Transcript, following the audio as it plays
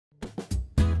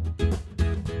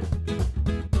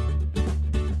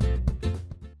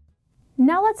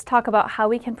Now let's talk about how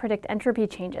we can predict entropy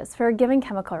changes for a given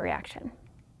chemical reaction.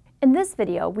 In this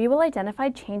video, we will identify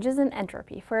changes in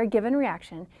entropy for a given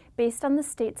reaction based on the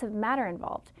states of matter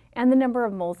involved and the number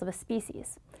of moles of a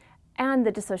species, and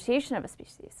the dissociation of a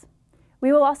species.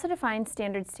 We will also define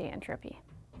standard state entropy.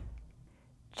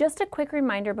 Just a quick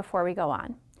reminder before we go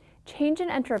on. Change in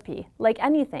entropy, like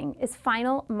anything, is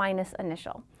final minus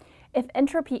initial. If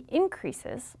entropy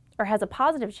increases, or has a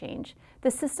positive change,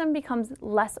 the system becomes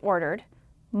less ordered,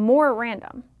 more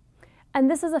random. And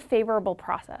this is a favorable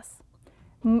process.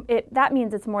 That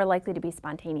means it's more likely to be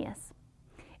spontaneous.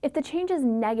 If the change is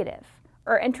negative,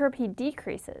 or entropy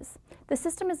decreases, the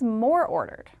system is more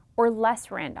ordered, or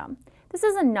less random. This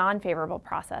is a non-favorable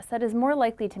process that is more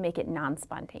likely to make it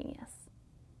non-spontaneous.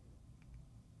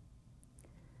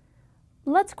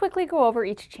 Let's quickly go over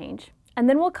each change, and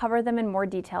then we'll cover them in more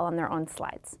detail on their own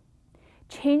slides.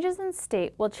 Changes in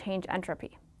state will change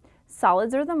entropy.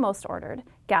 Solids are the most ordered,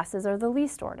 gases are the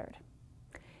least ordered.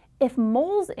 If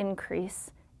moles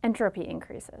increase, entropy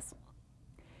increases.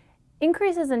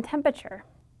 Increases in temperature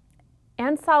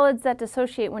and solids that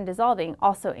dissociate when dissolving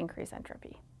also increase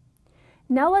entropy.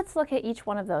 Now let's look at each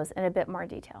one of those in a bit more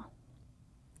detail.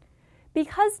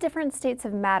 Because different states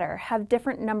of matter have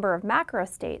different number of macro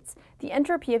states, the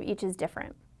entropy of each is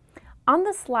different. On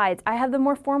the slides, I have the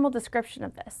more formal description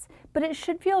of this, but it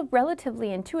should feel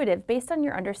relatively intuitive based on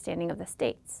your understanding of the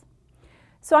states.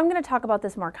 So I'm going to talk about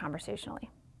this more conversationally.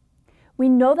 We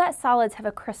know that solids have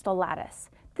a crystal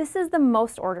lattice. This is the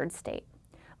most ordered state.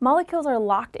 Molecules are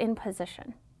locked in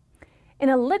position. In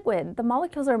a liquid, the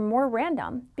molecules are more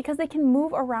random because they can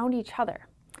move around each other.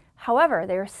 However,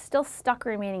 they are still stuck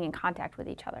remaining in contact with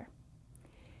each other.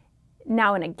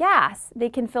 Now in a gas, they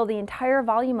can fill the entire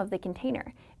volume of the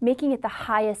container, making it the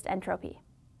highest entropy.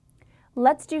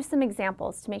 Let's do some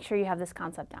examples to make sure you have this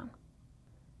concept down.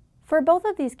 For both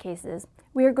of these cases,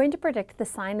 we are going to predict the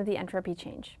sign of the entropy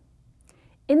change.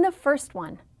 In the first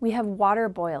one, we have water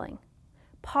boiling.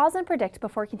 Pause and predict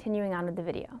before continuing on with the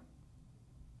video.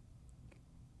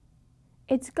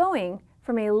 It's going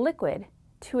from a liquid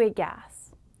to a gas.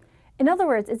 In other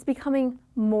words, it's becoming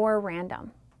more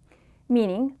random,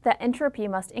 meaning that entropy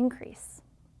must increase.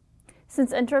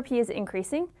 Since entropy is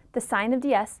increasing, the sign of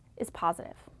ds is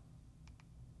positive.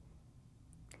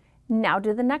 Now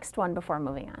do the next one before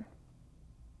moving on.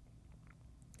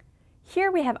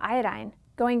 Here we have iodine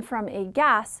going from a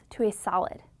gas to a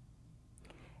solid.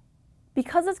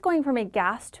 Because it's going from a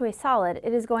gas to a solid,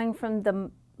 it is going from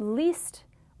the least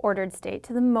ordered state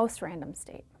to the most random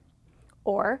state.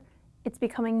 Or it's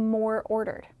becoming more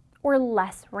ordered, or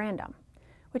less random.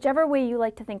 Whichever way you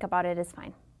like to think about it is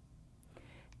fine.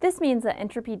 This means that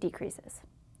entropy decreases.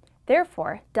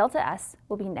 Therefore, delta S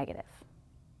will be negative.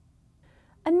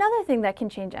 Another thing that can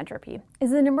change entropy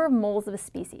is the number of moles of a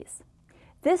species.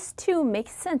 This too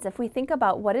makes sense if we think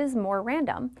about what is more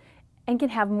random and can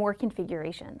have more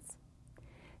configurations.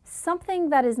 Something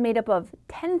that is made up of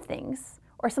 10 things,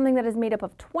 or something that is made up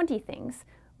of 20 things,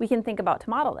 we can think about to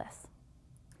model this.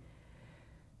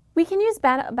 We can use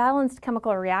balanced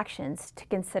chemical reactions to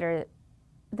consider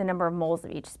the number of moles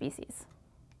of each species.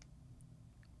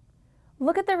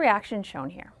 Look at the reaction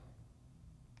shown here.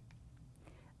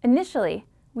 Initially,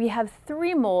 we have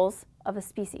 3 moles of a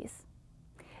species.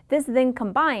 This then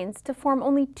combines to form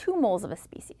only 2 moles of a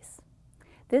species.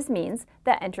 This means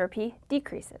that entropy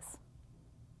decreases.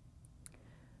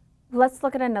 Let's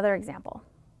look at another example.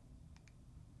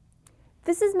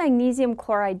 This is magnesium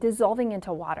chloride dissolving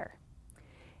into water.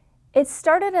 It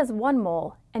started as 1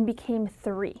 mole and became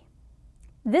 3.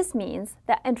 This means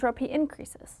that entropy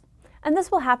increases, and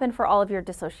this will happen for all of your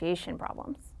dissociation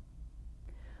problems.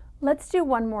 Let's do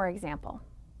one more example.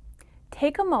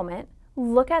 Take a moment,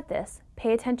 look at this,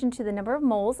 pay attention to the number of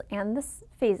moles and the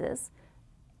phases,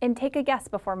 and take a guess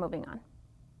before moving on.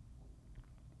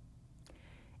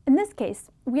 In this case,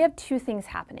 we have 2 things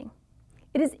happening.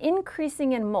 It is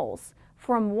increasing in moles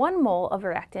from 1 mole of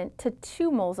reactant to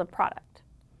 2 moles of product.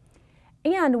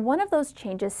 And one of those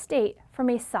changes state from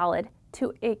a solid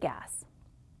to a gas.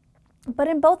 But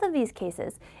in both of these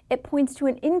cases, it points to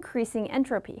an increasing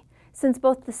entropy, since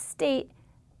both the state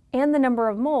and the number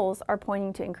of moles are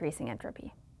pointing to increasing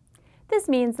entropy. This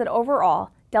means that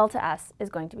overall, delta S is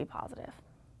going to be positive.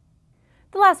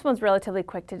 The last one's relatively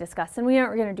quick to discuss, and we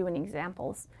aren't going to do any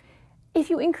examples. If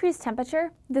you increase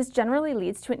temperature, this generally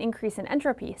leads to an increase in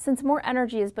entropy, since more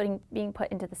energy is being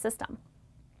put into the system.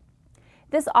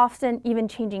 This often even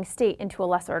changing state into a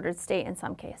less ordered state in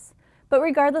some case. But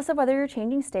regardless of whether you're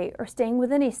changing state or staying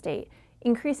within a state,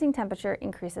 increasing temperature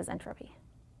increases entropy.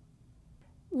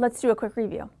 Let's do a quick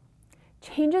review.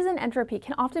 Changes in entropy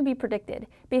can often be predicted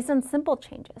based on simple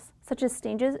changes, such as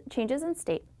changes in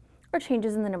state or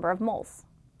changes in the number of moles.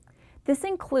 This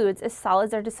includes if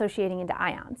solids are dissociating into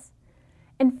ions.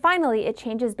 And finally, it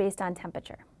changes based on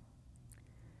temperature.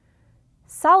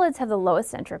 Solids have the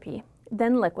lowest entropy,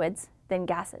 then liquids, then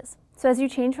gases. So as you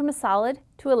change from a solid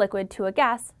to a liquid to a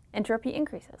gas, entropy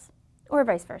increases, or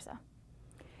vice versa.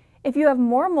 If you have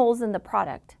more moles in the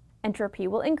product, entropy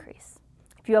will increase.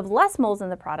 If you have less moles in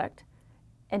the product,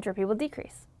 entropy will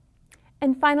decrease.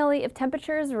 And finally, if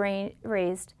temperature is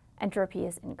raised, entropy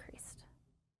is increased.